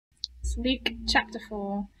It's Luke chapter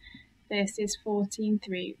 4, verses 14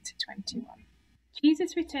 through to 21.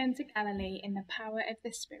 Jesus returned to Galilee in the power of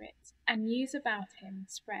the Spirit, and news about him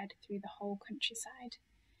spread through the whole countryside.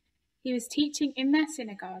 He was teaching in their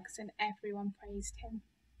synagogues, and everyone praised him.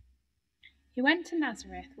 He went to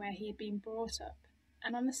Nazareth, where he had been brought up,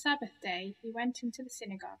 and on the Sabbath day he went into the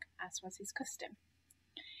synagogue, as was his custom.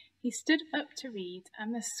 He stood up to read,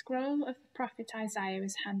 and the scroll of the prophet Isaiah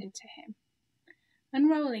was handed to him.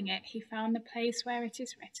 Unrolling it, he found the place where it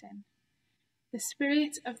is written, "The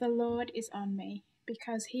Spirit of the Lord is on me,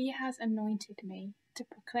 because he has anointed me to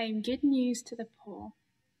proclaim good news to the poor.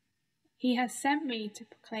 He has sent me to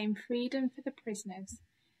proclaim freedom for the prisoners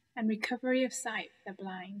and recovery of sight for the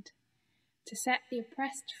blind, to set the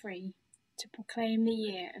oppressed free, to proclaim the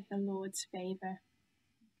year of the Lord's favour."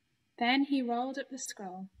 Then he rolled up the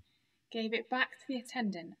scroll, gave it back to the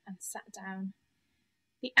attendant, and sat down.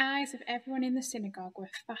 The eyes of everyone in the synagogue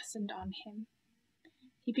were fastened on him.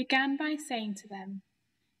 He began by saying to them,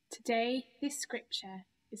 "Today this scripture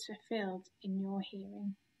is fulfilled in your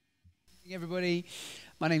hearing." Hey everybody,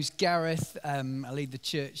 my name's Gareth. I lead the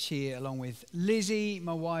church here along with Lizzie,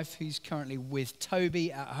 my wife, who's currently with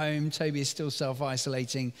Toby at home. Toby is still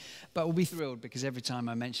self-isolating, but we'll be thrilled because every time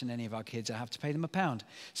I mention any of our kids, I have to pay them £1.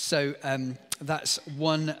 So that's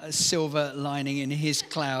one silver lining in his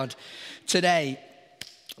cloud today.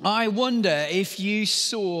 I wonder if you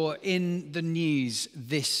saw in the news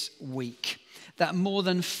this week that more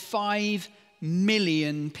than 5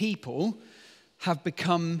 million people have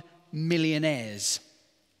become millionaires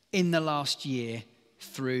in the last year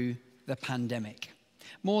through the pandemic.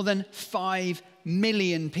 More than 5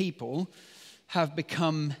 million people have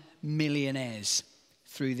become millionaires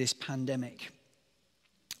through this pandemic.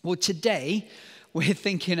 Well, today we're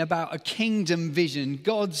thinking about a kingdom vision,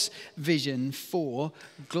 God's vision for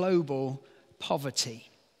global poverty.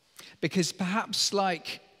 Because perhaps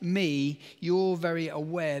like me, you're very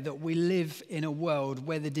aware that we live in a world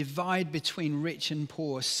where the divide between rich and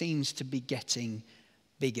poor seems to be getting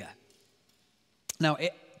bigger. Now,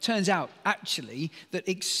 it turns out actually that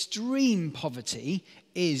extreme poverty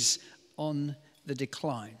is on the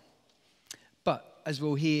decline. But as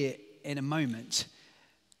we'll hear in a moment,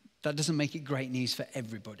 that doesn't make it great news for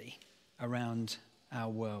everybody around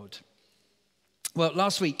our world. Well,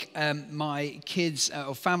 last week, my kids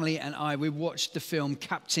or family and I, we watched the film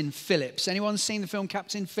Captain Phillips. Anyone seen the film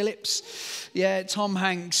Captain Phillips? Yeah, Tom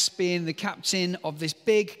Hanks being the captain of this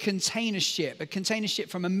big container ship, a container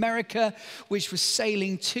ship from America, which was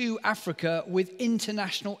sailing to Africa with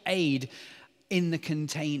international aid in the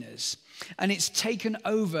containers. And it's taken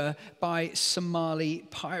over by Somali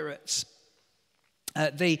pirates.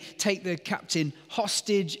 They take the captain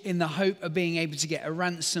hostage in the hope of being able to get a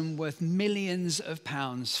ransom worth millions of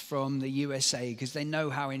pounds from the USA because they know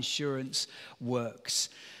how insurance works.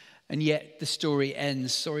 And yet the story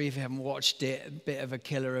ends, sorry if you haven't watched it, a bit of a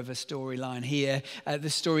killer of a storyline here. The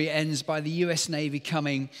story ends by the US Navy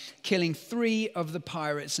killing 3 of the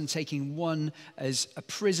pirates and taking one as a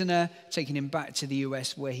prisoner, taking him back to the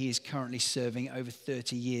US where he is currently serving over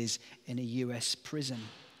 30 years in a US prison.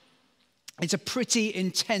 It's a pretty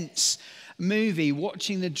intense movie,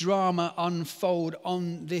 watching the drama unfold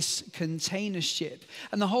on this container ship.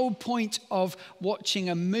 And the whole point of watching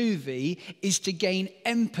a movie is to gain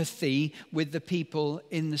empathy with the people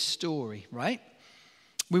in the story, right?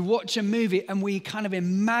 We watch a movie and we kind of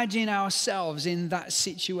imagine ourselves in that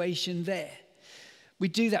situation there. We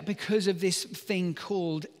do that because of this thing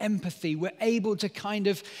called empathy. We're able to kind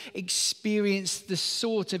of experience the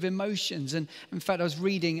sort of emotions. And in fact, I was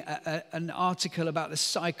reading an article about the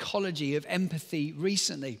psychology of empathy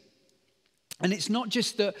recently. And it's not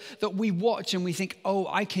just that we watch and we think, oh,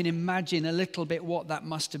 I can imagine a little bit what that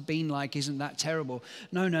must have been like. Isn't that terrible?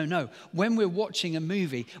 No. When we're watching a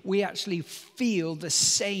movie, we actually feel the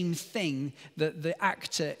same thing that the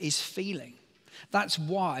actor is feeling. That's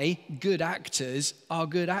why good actors are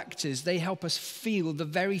good actors. They help us feel the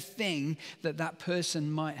very thing that that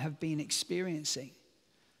person might have been experiencing.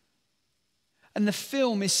 And the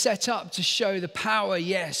film is set up to show the power,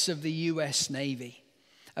 yes, of the US Navy,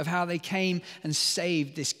 of how they came and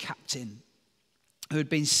saved this captain who had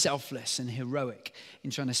been selfless and heroic in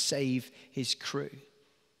trying to save his crew.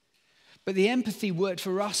 But the empathy worked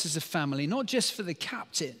for us as a family, not just for the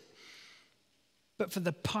captain, but for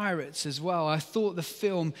the pirates as well. I thought the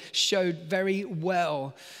film showed very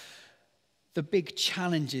well the big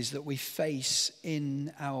challenges that we face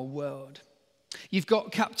in our world. You've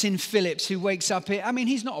got Captain Phillips who wakes up here. I mean,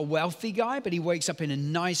 he's not a wealthy guy, but he wakes up in a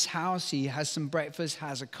nice house. He has some breakfast,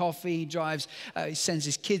 has a coffee, he drives, he sends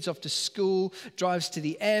his kids off to school, drives to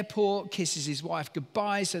the airport, kisses his wife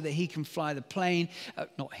goodbye so that he can fly the plane.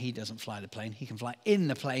 Not he doesn't fly the plane, he can fly in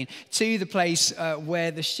the plane to the place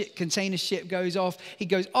where the container ship goes off. He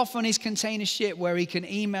goes off on his container ship where he can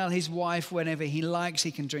email his wife whenever he likes.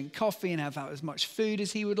 He can drink coffee and have as much food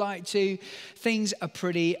as he would like to. Things are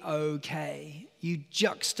pretty okay. You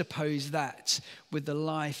juxtapose that with the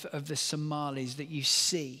life of the Somalis that you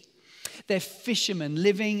see. They're fishermen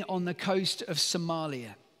living on the coast of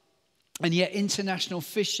Somalia. And yet international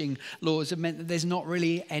fishing laws have meant that there's not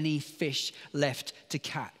really any fish left to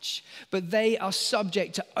catch. But they are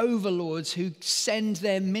subject to overlords who send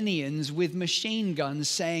their minions with machine guns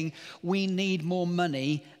saying, we need more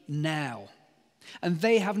money now. And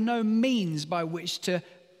they have no means by which to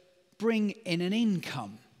bring in an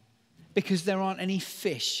income, because there aren't any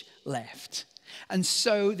fish left. And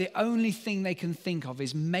so the only thing they can think of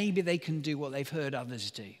is maybe they can do what they've heard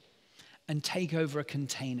others do and take over a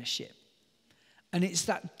container ship. And it's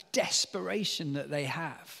that desperation that they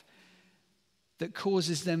have that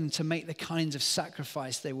causes them to make the kinds of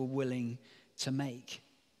sacrifice they were willing to make.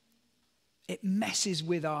 It messes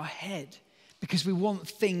with our head because we want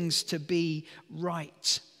things to be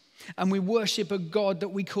right. And we worship a God that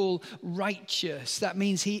we call righteous. That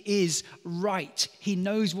means he is right. He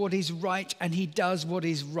knows what is right and he does what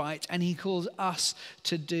is right. And he calls us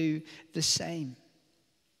to do the same.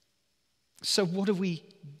 So what do we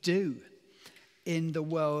do in the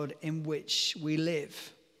world in which we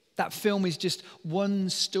live? That film is just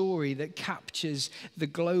one story that captures the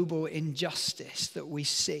global injustice that we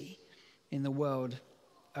see in the world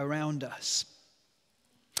around us.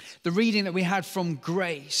 The reading that we had from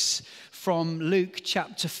Grace, from Luke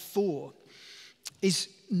chapter 4, is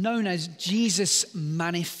known as Jesus'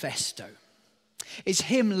 manifesto. It's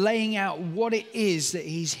him laying out what it is that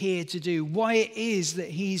he's here to do, why it is that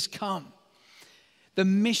he's come, the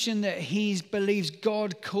mission that he believes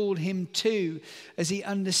God called him to, as he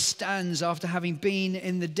understands after having been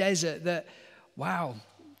in the desert that, wow,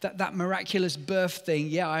 that miraculous birth thing,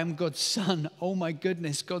 yeah, I am God's son. Oh my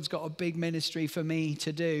goodness, God's got a big ministry for me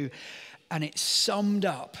to do. And it's summed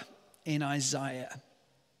up in Isaiah.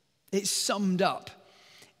 It's summed up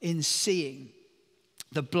in seeing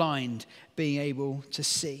the blind being able to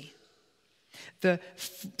see, the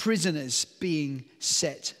prisoners being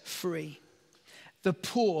set free, the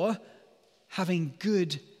poor having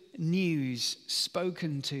good news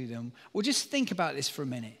spoken to them. Well, just think about this for a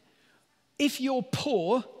minute. If you're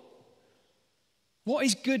poor, what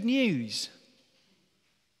is good news?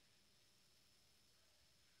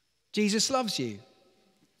 Jesus loves you.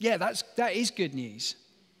 Yeah, that is good news.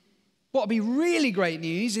 What would be really great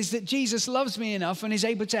news is that Jesus loves me enough and is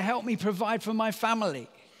able to help me provide for my family.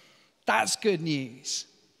 That's good news.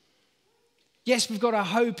 Yes, we've got a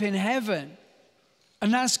hope in heaven,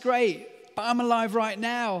 and that's great, but I'm alive right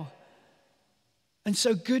now. And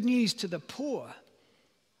so good news to the poor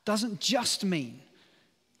doesn't just mean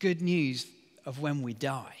good news of when we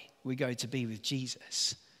die, we go to be with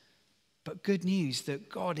Jesus, but good news that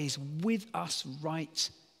God is with us right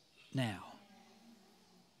now.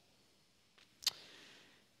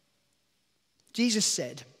 Jesus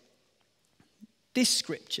said, this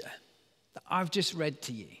scripture that I've just read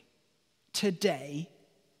to you, today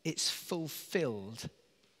it's fulfilled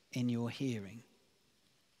in your hearing.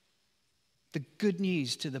 The good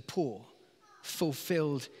news to the poor,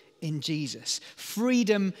 fulfilled in Jesus.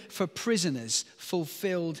 Freedom for prisoners,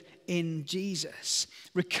 fulfilled in Jesus.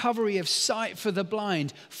 Recovery of sight for the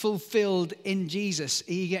blind, fulfilled in Jesus.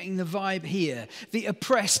 Are you getting the vibe here? The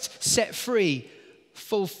oppressed set free,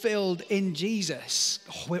 fulfilled in Jesus.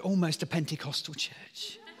 Oh, we're almost a Pentecostal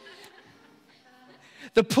church.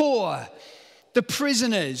 The poor, the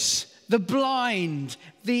prisoners, the blind,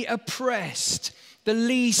 the oppressed, the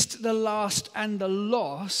least, the last, and the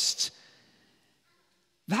lost.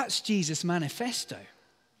 That's Jesus' manifesto.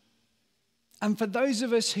 And for those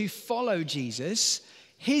of us who follow Jesus,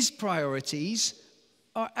 his priorities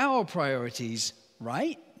are our priorities,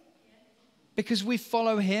 right? Because we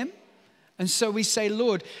follow him. And so we say,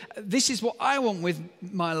 Lord, this is what I want with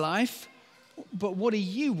my life, but what do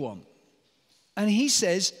you want? And he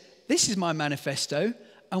says, this is my manifesto.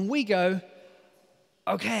 And we go,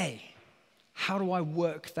 okay, how do I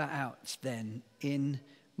work that out then in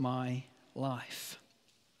my life?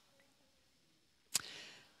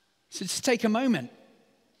 So just take a moment.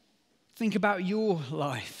 Think about your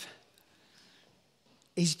life.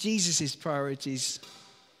 Is Jesus' priorities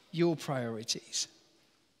your priorities?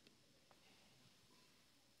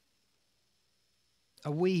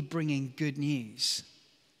 Are we bringing good news?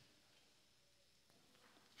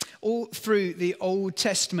 All through the Old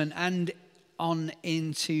Testament and on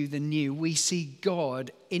into the New, we see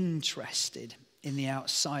God interested in the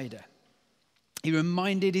outsider. He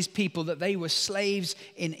reminded his people that they were slaves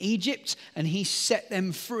in Egypt and he set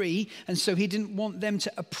them free, and so he didn't want them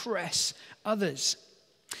to oppress others.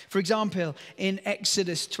 For example, in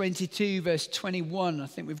Exodus 22, verse 21, I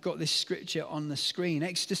think we've got this scripture on the screen.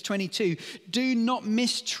 Exodus 22, do not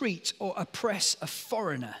mistreat or oppress a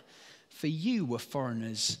foreigner, for you were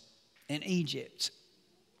foreigners in Egypt.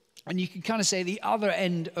 And you can kind of say the other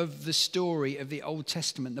end of the story of the Old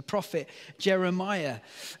Testament, the prophet Jeremiah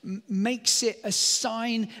makes it a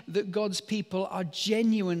sign that God's people are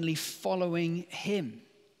genuinely following him.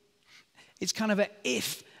 It's kind of a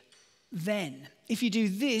if, then. If you do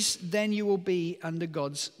this, then you will be under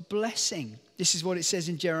God's blessing. This is what it says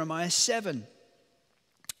in Jeremiah 7.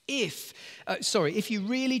 If you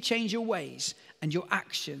really change your ways and your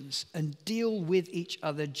actions and deal with each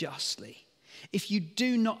other justly, if you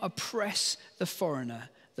do not oppress the foreigner,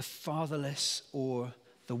 the fatherless, or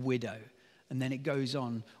the widow. And then it goes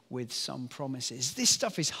on with some promises. This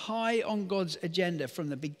stuff is high on God's agenda from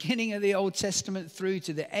the beginning of the Old Testament through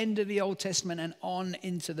to the end of the Old Testament and on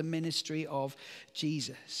into the ministry of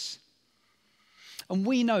Jesus. And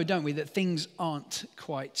we know, don't we, that things aren't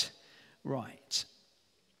quite right.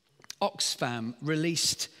 Oxfam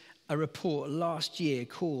released a report last year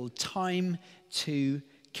called Time to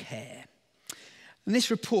Care. And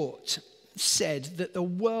this report said that the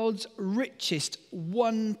world's richest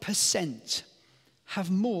 1%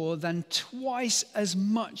 have more than twice as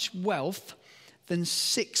much wealth than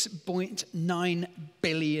 6.9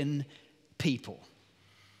 billion people.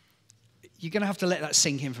 You're going to have to let that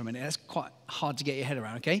sink in for a minute. That's quite hard to get your head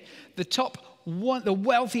around, okay? The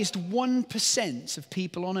wealthiest 1% of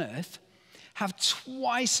people on earth have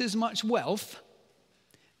twice as much wealth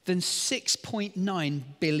than 6.9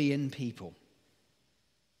 billion people.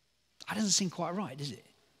 That doesn't seem quite right, does it?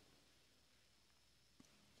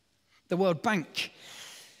 The World Bank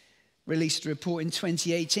released a report in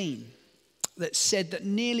 2018 that said that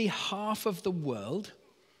nearly half of the world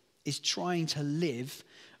is trying to live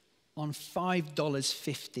on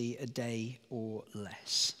 $5.50 a day or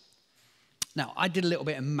less. Now, I did a little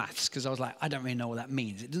bit of maths because I was like, I don't really know what that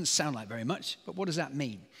means. It doesn't sound like very much, but what does that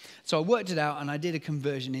mean? So I worked it out and I did a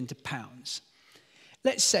conversion into pounds.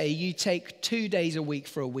 Let's say you take 2 days a week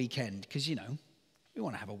for a weekend, because, we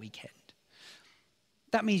want to have a weekend.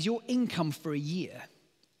 That means your income for a year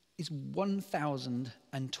is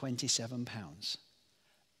 £1,027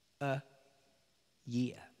 a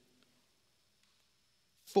year.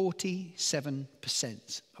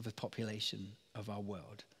 47% of the population of our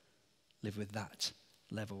world live with that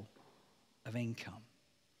level of income.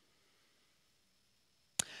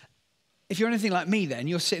 If you're anything like me, then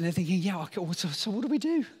you're sitting there thinking, yeah, okay, so what do we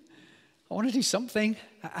do? I want to do something.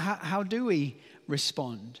 How do we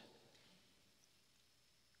respond?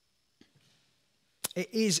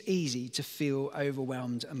 It is easy to feel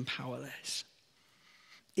overwhelmed and powerless.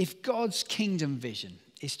 If God's kingdom vision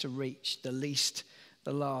is to reach the least,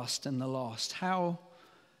 the last, and the lost, how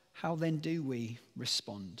then do we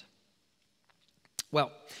respond?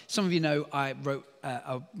 Well, some of you know I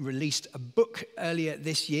released a book earlier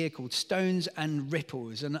this year called Stones and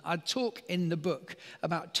Ripples. And I talk in the book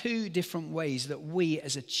about 2 different ways that we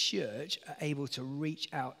as a church are able to reach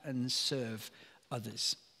out and serve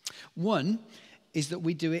others. One is that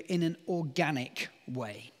we do it in an organic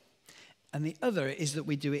way. And the other is that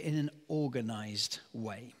we do it in an organized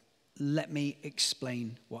way. Let me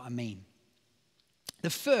explain what I mean. The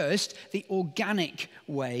first, the organic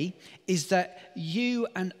way, is that you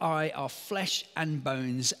and I are flesh and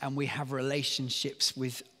bones and we have relationships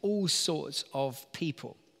with all sorts of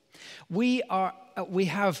people. We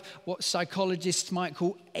have what psychologists might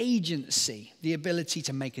call agency, the ability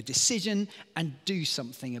to make a decision and do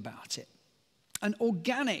something about it. An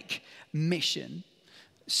organic mission,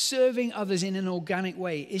 serving others in an organic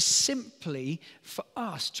way, is simply for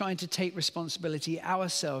us trying to take responsibility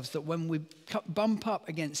ourselves that when we bump up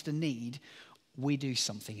against a need, we do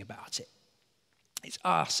something about it. It's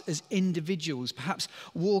us as individuals, perhaps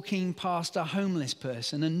walking past a homeless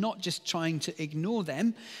person and not just trying to ignore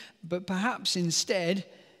them, but perhaps instead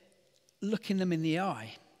looking them in the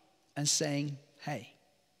eye and saying, hey,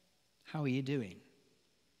 how are you doing?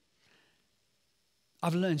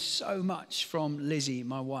 I've learned so much from Lizzie,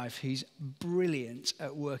 my wife, who's brilliant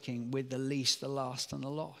at working with the least, the last, and the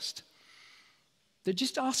lost. That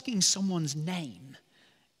just asking someone's name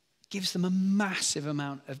gives them a massive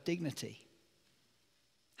amount of dignity.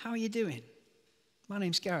 How are you doing? My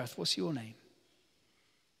name's Gareth. What's your name?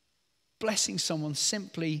 blessing someone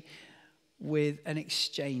simply with an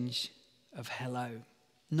exchange of hello,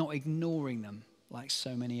 not ignoring them like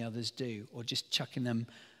so many others do, or just chucking them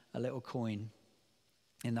a little coin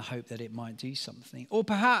in the hope that it might do something. Or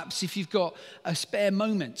perhaps if you've got a spare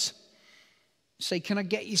moment, say, can I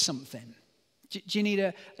get you something? Do you need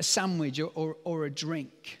a sandwich or a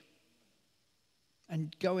drink?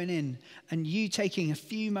 And going in and you taking a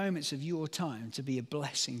few moments of your time to be a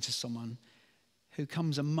blessing to someone who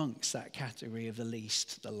comes amongst that category of the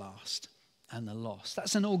least, the last, and the lost.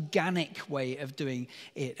 That's an organic way of doing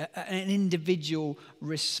it, an individual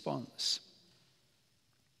response.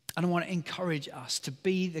 And I want to encourage us to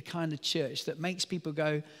be the kind of church that makes people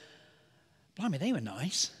go, blimey, they were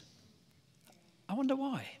nice. I wonder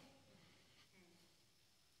why.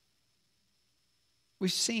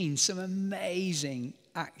 We've seen some amazing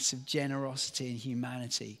acts of generosity and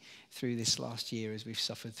humanity through this last year as we've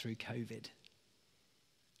suffered through COVID.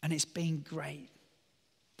 And it's been great.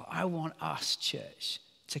 But I want us, church,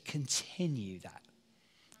 to continue that.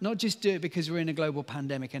 Not just do it because we're in a global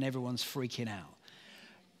pandemic and everyone's freaking out,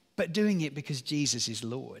 but doing it because Jesus is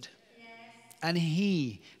Lord. Yes. And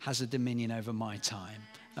he has a dominion over my time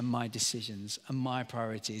and my decisions and my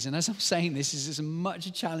priorities. And as I'm saying this is as much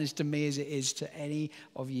a challenge to me as it is to any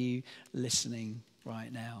of you listening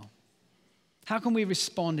right now. How can we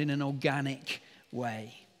respond in an organic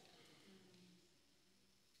way?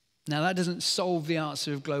 Now, that doesn't solve the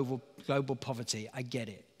answer of global poverty. I get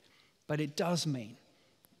it. But it does mean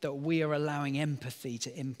that we are allowing empathy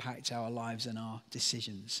to impact our lives and our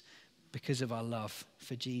decisions because of our love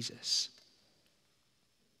for Jesus.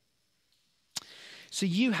 So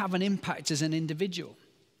you have an impact as an individual.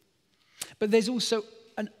 But there's also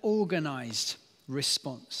an organized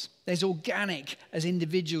response. There's organic as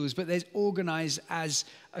individuals, but there's organized as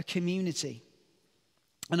a community.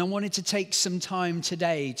 And I wanted to take some time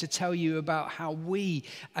today to tell you about how we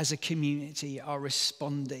as a community are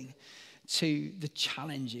responding to the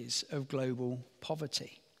challenges of global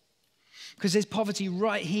poverty. Because there's poverty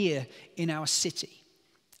right here in our city,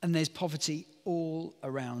 and there's poverty all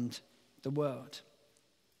around the world.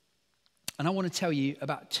 And I want to tell you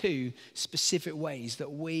about two specific ways that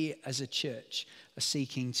we as a church are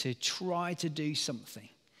seeking to try to do something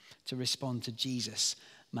to respond to Jesus'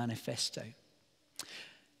 manifesto.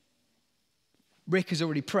 Rick has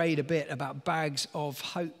already prayed a bit about bags of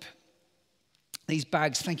hope. These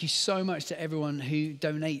bags, thank you so much to everyone who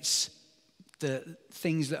donates the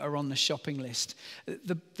things that are on the shopping list.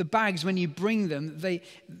 The bags, when you bring them,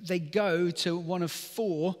 they go to one of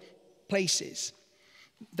four places.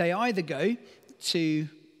 They either go to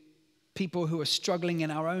people who are struggling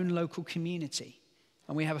in our own local community.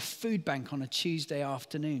 And we have a food bank on a Tuesday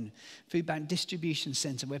afternoon, food bank distribution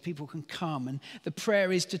center where people can come. And the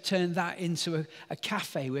prayer is to turn that into a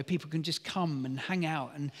cafe where people can just come and hang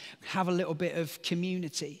out and have a little bit of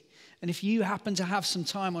community. And if you happen to have some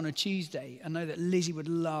time on a Tuesday, I know that Lizzie would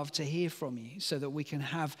love to hear from you so that we can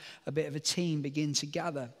have a bit of a team begin to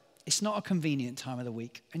gather. It's not a convenient time of the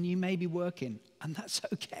week, and you may be working, and that's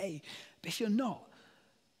okay. But if you're not,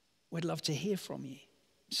 we'd love to hear from you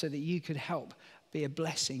so that you could help be a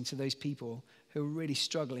blessing to those people who are really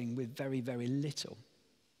struggling with very, very little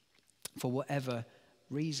for whatever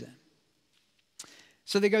reason.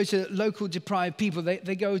 So they go to local deprived people.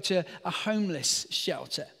 They go to a homeless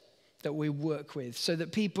shelter that we work with so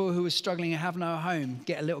that people who are struggling and have no home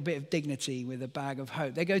get a little bit of dignity with a bag of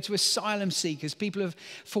hope. They go to asylum seekers, people have,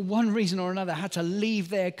 for one reason or another, had to leave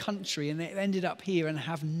their country and they ended up here and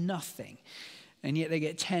have nothing. And yet they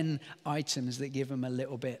get 10 items that give them a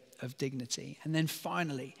little bit of dignity. And then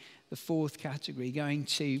finally, the fourth category, going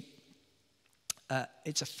to,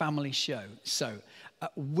 it's a family show. So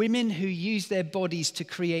women who use their bodies to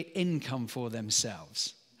create income for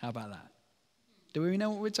themselves. How about that? Do we know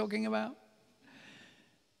what we're talking about?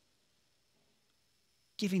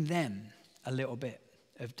 Giving them a little bit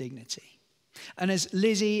of dignity. And as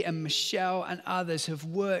Lizzie and Michelle and others have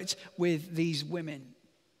worked with these women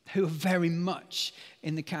who are very much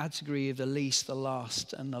in the category of the least, the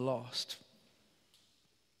last, and the lost,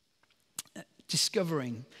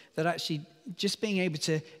 discovering that actually just being able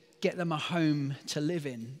to get them a home to live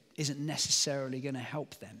in isn't necessarily going to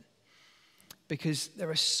help them, because there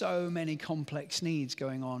are so many complex needs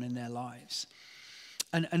going on in their lives.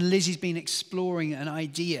 And Lizzie's been exploring an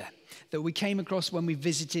idea that we came across when we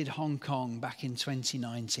visited Hong Kong back in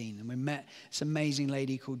 2019. And we met this amazing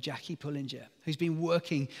lady called Jackie Pullinger, who's been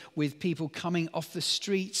working with people coming off the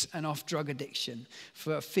streets and off drug addiction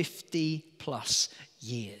for 50 plus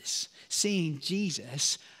years, seeing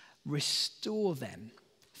Jesus restore them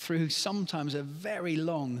through sometimes a very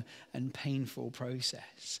long and painful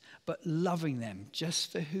process, but loving them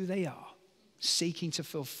just for who they are, seeking to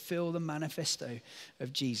fulfill the manifesto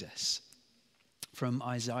of Jesus from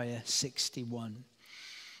Isaiah 61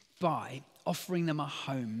 by offering them a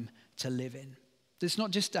home to live in. It's not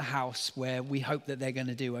just a house where we hope that they're going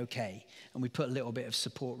to do okay and we put a little bit of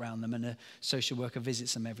support around them and a social worker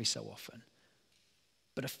visits them every so often,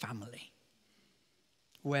 but a family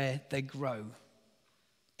where they grow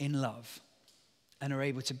in love and are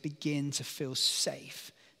able to begin to feel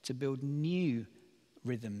safe to build new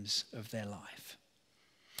rhythms of their life.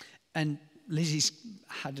 And Lizzie's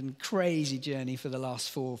had a crazy journey for the last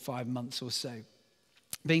 4 or 5 months or so,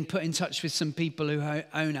 being put in touch with some people who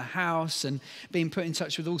own a house and being put in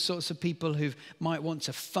touch with all sorts of people who might want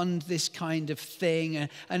to fund this kind of thing.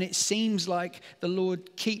 And it seems like the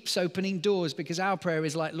Lord keeps opening doors, because our prayer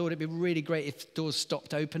is like, Lord, it'd be really great if doors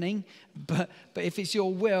stopped opening. But if it's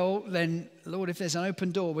your will, then Lord, if there's an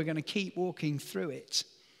open door, we're going to keep walking through it.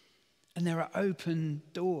 And there are open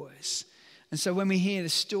doors. And so when we hear the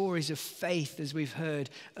stories of faith, as we've heard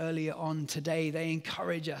earlier on today, they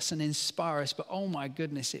encourage us and inspire us. But oh my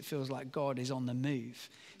goodness, it feels like God is on the move,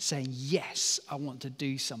 saying, yes, I want to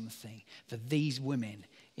do something for these women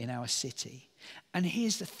in our city. And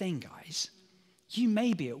here's the thing, guys. You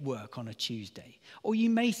may be at work on a Tuesday, or you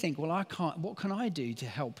may think, well, what can I do to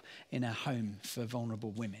help in a home for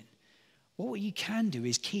vulnerable women? Well, what you can do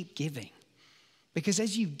is keep giving. Because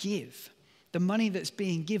as you give, the money that's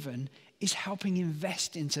being given is helping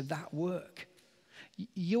invest into that work.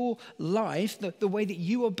 Your life, the way that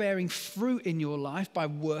you are bearing fruit in your life by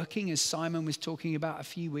working, as Simon was talking about a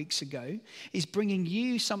few weeks ago, is bringing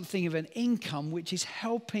you something of an income which is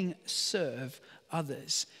helping serve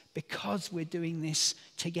others, because we're doing this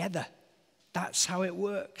together. That's how it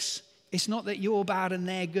works. It's not that you're bad and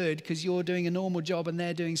they're good because you're doing a normal job and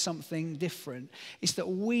they're doing something different. It's that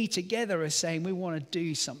we together are saying we want to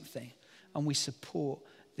do something and we support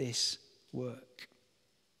this work.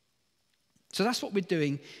 So that's what we're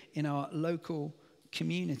doing in our local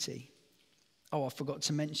community. Oh, I forgot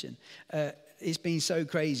to mention, it's been so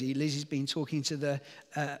crazy. Lizzie's been talking to the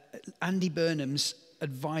Andy Burnham's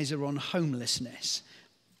advisor on homelessness.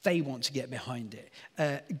 They want to get behind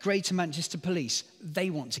it. Greater Manchester Police, they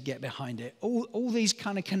want to get behind it. All these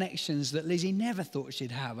kind of connections that Lizzie never thought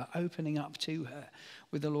she'd have are opening up to her,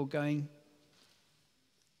 with the Lord going,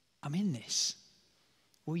 I'm in this.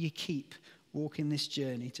 Will you keep walking this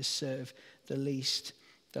journey to serve the least,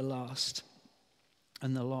 the last,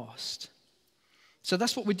 and the lost? So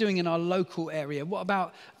that's what we're doing in our local area. What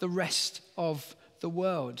about the rest of the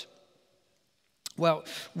world? Well,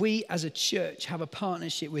 we as a church have a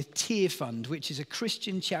partnership with Tear Fund, which is a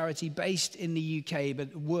Christian charity based in the UK,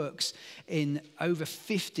 but works in over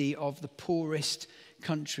 50 of the poorest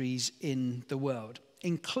countries in the world,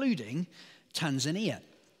 including Tanzania.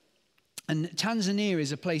 And Tanzania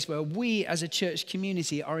is a place where we as a church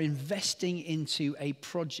community are investing into a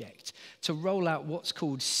project to roll out what's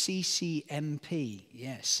called CCMP.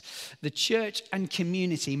 Yes, the Church and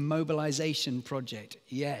Community Mobilization Project.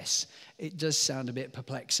 Yes, it does sound a bit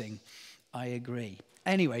perplexing. I agree.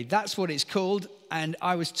 Anyway, that's what it's called. And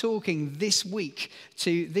I was talking this week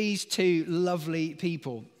to these two lovely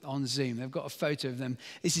people on Zoom. They've got a photo of them.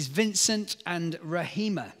 This is Vincent and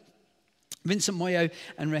Rahima. Vincent Moyo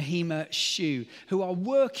and Rahima Shu, who are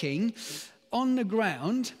working on the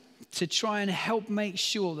ground to try and help make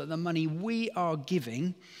sure that the money we are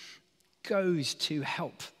giving goes to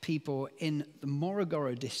help people in the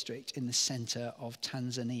Morogoro district in the center of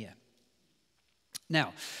Tanzania.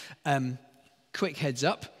 Now, quick heads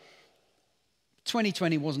up,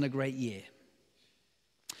 2020 wasn't a great year.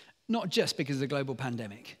 Not just because of the global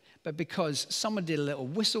pandemic, but because someone did a little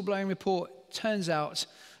whistleblowing report. Turns out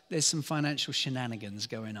there's some financial shenanigans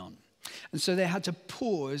going on. And so they had to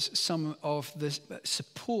pause some of the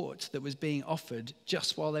support that was being offered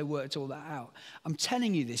just while they worked all that out. I'm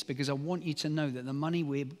telling you this because I want you to know that the money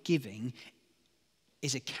we're giving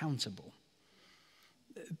is accountable.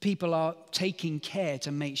 People are taking care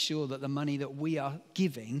to make sure that the money that we are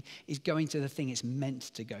giving is going to the thing it's meant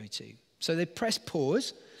to go to. So they pressed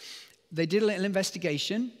pause. They did a little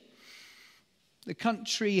investigation. The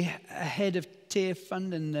country head of Tear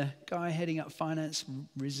Fund and the guy heading up finance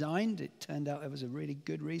resigned. It turned out there was a really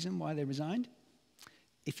good reason why they resigned,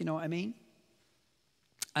 if you know what I mean.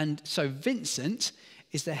 And so Vincent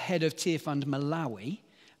is the head of Tear Fund Malawi,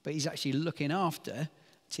 but he's actually looking after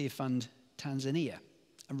Tear Fund Tanzania.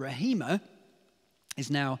 And Rahima is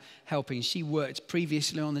now helping. She worked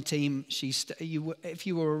previously on the team. If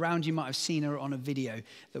you were around, you might have seen her on a video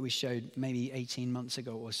that we showed maybe 18 months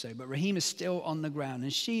ago or so. But Rahima's still on the ground,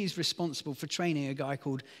 and she is responsible for training a guy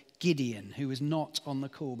called Gideon, who is not on the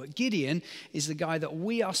call. But Gideon is the guy that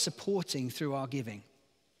we are supporting through our giving.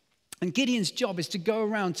 And Gideon's job is to go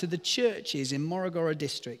around to the churches in Morogoro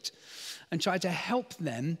district and try to help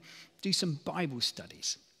them do some Bible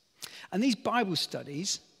studies. And these Bible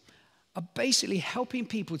studies are basically helping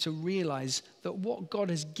people to realize that what God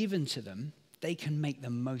has given to them, they can make the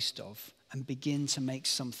most of and begin to make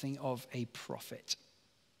something of a profit.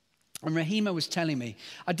 And Rahima was telling me,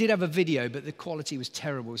 I did have a video, but the quality was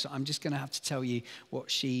terrible, so I'm just going to have to tell you what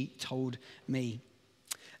she told me.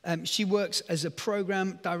 She works as a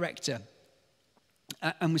program director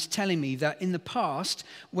and was telling me that in the past,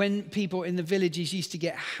 when people in the villages used to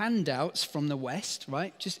get handouts from the West,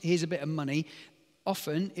 right, just here's a bit of money,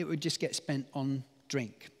 often it would just get spent on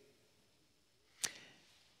drink.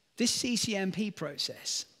 This CCMP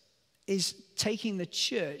process is taking the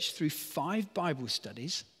church through 5 Bible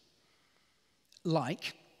studies,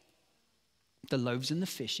 like the loaves and the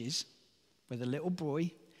fishes, where the little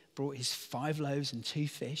boy brought his 5 loaves and 2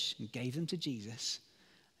 fish and gave them to Jesus,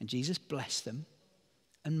 and Jesus blessed them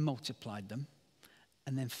and multiplied them,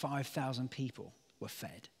 and then 5,000 people were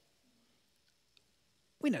fed.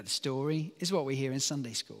 We know the story, is what we hear in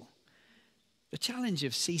Sunday school. The challenge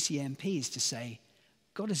of CCMP is to say,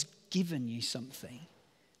 God has given you something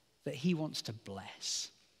that he wants to bless.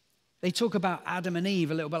 They talk about Adam and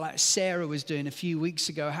Eve a little bit like Sarah was doing a few weeks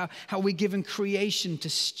ago, how we're given creation to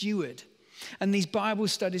steward. And these Bible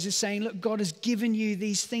studies are saying, look, God has given you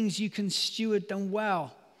these things, you can steward them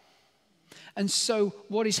well. And so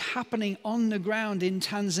what is happening on the ground in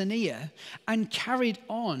Tanzania and carried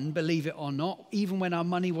on, believe it or not, even when our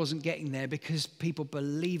money wasn't getting there because people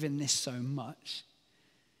believe in this so much,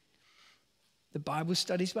 the Bible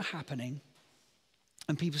studies were happening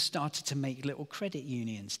and people started to make little credit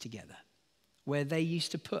unions together where they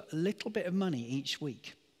used to put a little bit of money each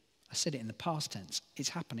week. I said it in the past tense. It's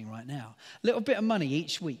happening right now. A little bit of money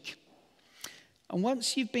each week. And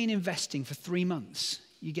once you've been investing for 3 months,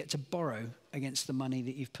 you get to borrow against the money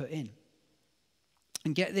that you've put in.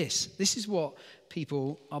 And get this is what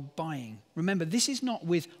people are buying. Remember, this is not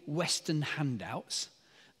with Western handouts.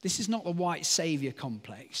 This is not the white savior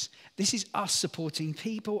complex. This is us supporting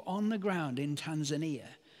people on the ground in Tanzania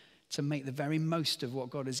to make the very most of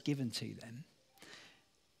what God has given to them.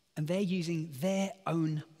 And they're using their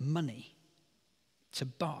own money to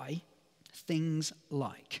buy things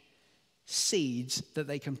like seeds that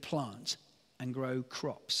they can plant and grow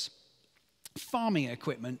crops, farming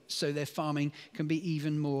equipment so their farming can be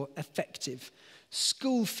even more effective,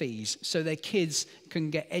 school fees so their kids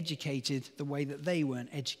can get educated the way that they weren't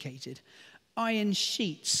educated, iron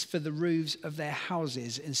sheets for the roofs of their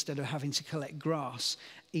houses instead of having to collect grass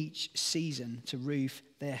each season to roof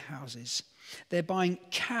their houses. They're buying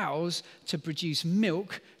cows to produce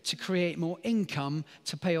milk, to create more income,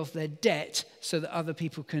 to pay off their debt so that other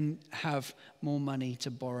people can have more money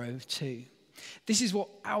to borrow too. This is what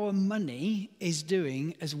our money is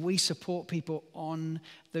doing as we support people on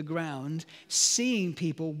the ground, seeing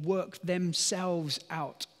people work themselves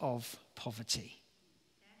out of poverty.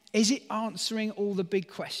 Is it answering all the big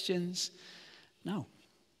questions? No.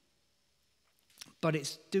 But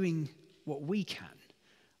it's doing what we can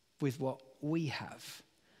with what we have.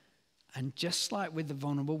 And just like with the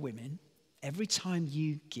vulnerable women, every time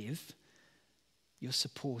you give, you're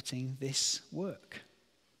supporting this work.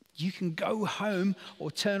 You can go home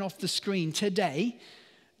or turn off the screen today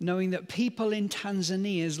knowing that people in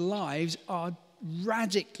Tanzania's lives are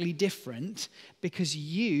radically different because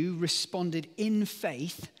you responded in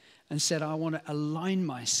faith and said, I want to align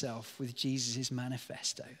myself with Jesus'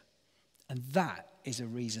 manifesto. And that is a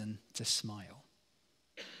reason to smile.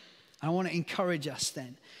 I want to encourage us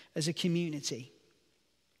then as a community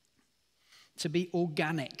to be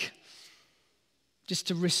organic, just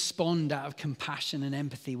to respond out of compassion and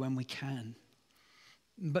empathy when we can,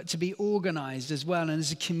 but to be organized as well, and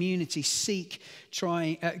as a community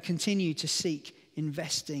continue to seek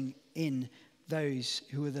investing in those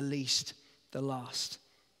who are the least, the last,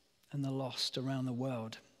 and the lost around the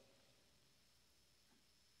world.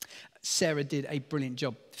 Sarah did a brilliant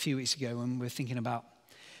job a few weeks ago when we were thinking about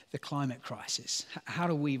the climate crisis. How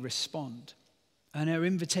do we respond? And her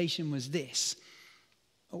invitation was this: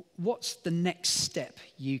 what's the next step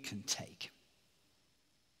you can take?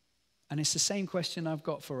 And it's the same question I've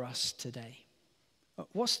got for us today.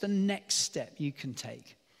 What's the next step you can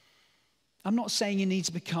take? I'm not saying you need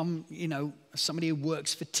to become, somebody who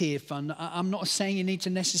works for Tear Fund. I'm not saying you need to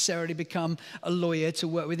necessarily become a lawyer to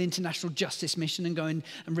work with International Justice Mission and go and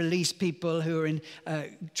release people who are in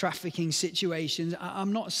trafficking situations.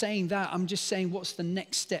 I'm not saying that. I'm just saying what's the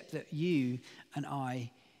next step that you and I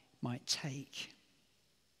might take.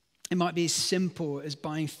 It might be as simple as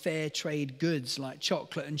buying fair trade goods like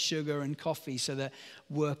chocolate and sugar and coffee so that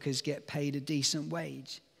workers get paid a decent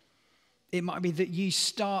wage. It might be that you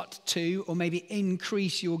start to, or maybe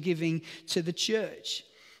increase your giving to the church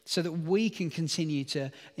so that we can continue to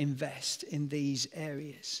invest in these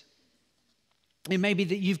areas. It may be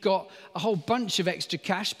that you've got a whole bunch of extra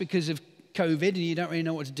cash because of COVID and you don't really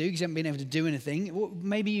know what to do because you haven't been able to do anything. Well,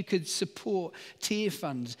 maybe you could support Tear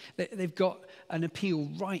Funds. They've got an appeal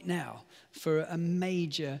right now for a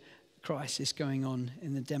major crisis going on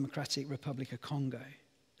in the Democratic Republic of Congo.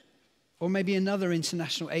 Or maybe another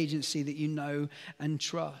international agency that you know and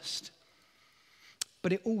trust.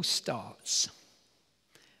 But it all starts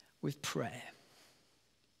with prayer,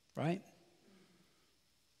 right?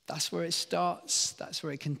 That's where it starts, that's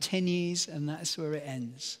where it continues, and that's where it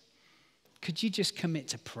ends. Could you just commit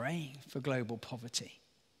to praying for global poverty?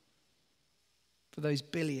 For those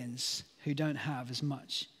billions who don't have as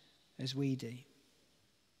much as we do?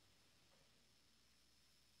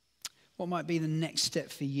 What might be the next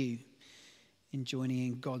step for you in joining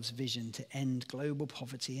in God's vision to end global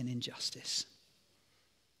poverty and injustice?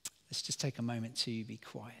 Let's just take a moment to be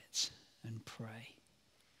quiet and pray.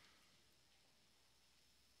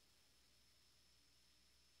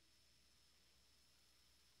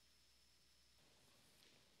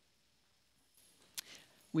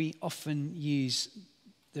 We often use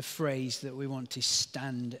the phrase that we want to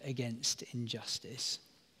stand against injustice.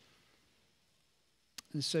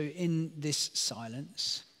 And so in this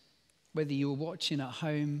silence, whether you're watching at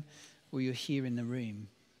home or you're here in the room,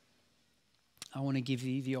 I want to give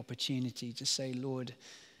you the opportunity to say, Lord,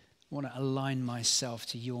 I want to align myself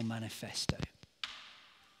to your manifesto.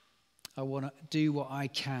 I want to do what I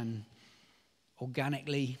can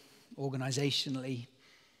organically, organizationally,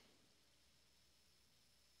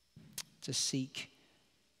 to seek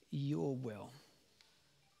your will.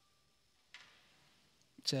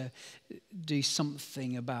 To do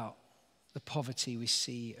something about the poverty we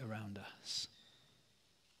see around us.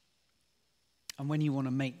 And when you want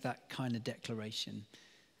to make that kind of declaration,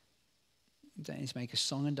 you don't need to make a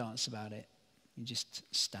song and dance about it. You just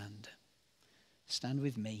stand. Stand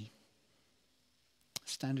with me.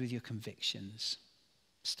 Stand with your convictions.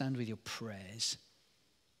 Stand with your prayers.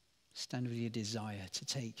 Stand with your desire to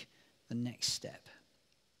take the next step.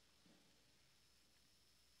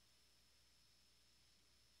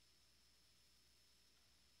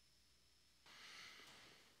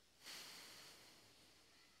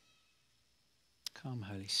 Come,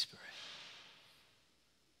 Holy Spirit.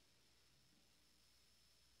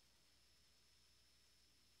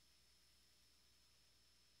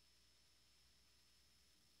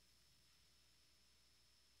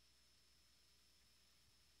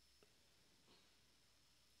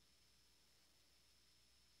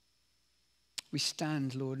 We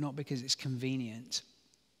stand, Lord, not because it's convenient,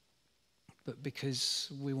 but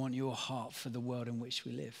because we want your heart for the world in which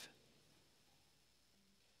we live.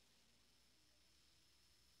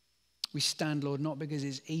 We stand, Lord, not because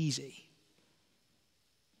it's easy,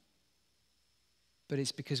 but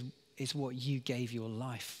it's because it's what you gave your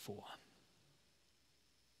life for.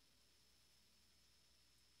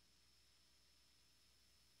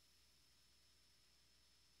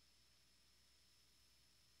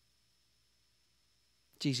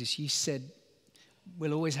 Jesus, you said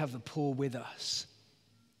we'll always have the poor with us,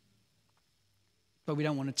 but we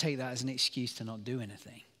don't want to take that as an excuse to not do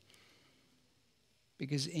anything.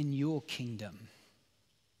 Because in your kingdom,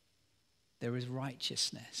 there is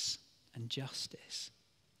righteousness and justice.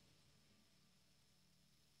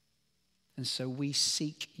 And so we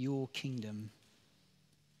seek your kingdom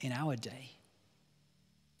in our day,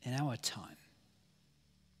 in our time.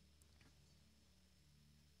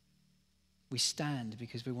 We stand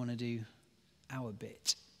because we want to do our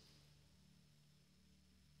bit.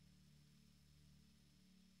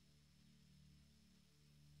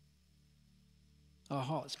 Our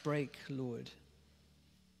hearts break, Lord,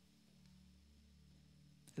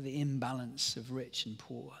 at the imbalance of rich and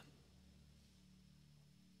poor.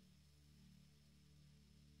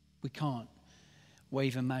 We can't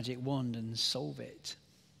wave a magic wand and solve it.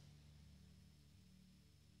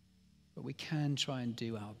 But we can try and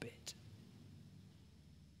do our bit.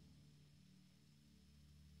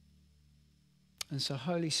 And so,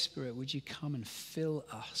 Holy Spirit, would you come and fill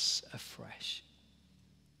us afresh?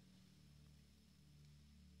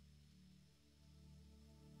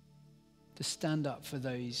 to stand up for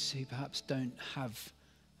those who perhaps don't have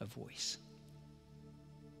a voice,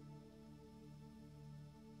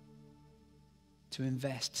 to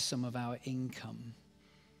invest some of our income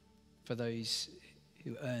for those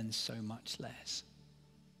who earn so much less,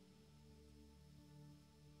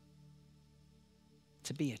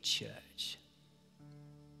 to be a church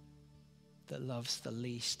that loves the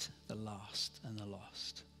least, the last, and the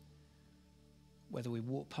lost, whether we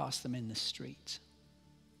walk past them in the street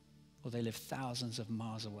or they live thousands of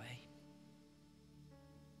miles away.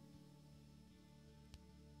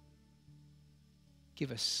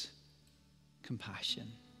 Give us compassion.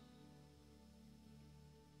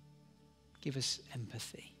 Give us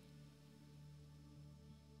empathy.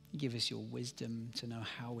 Give us your wisdom to know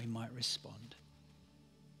how we might respond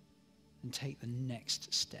and take the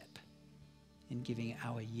next step in giving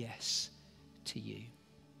our yes to you.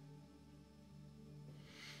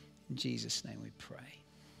 In Jesus' name we pray.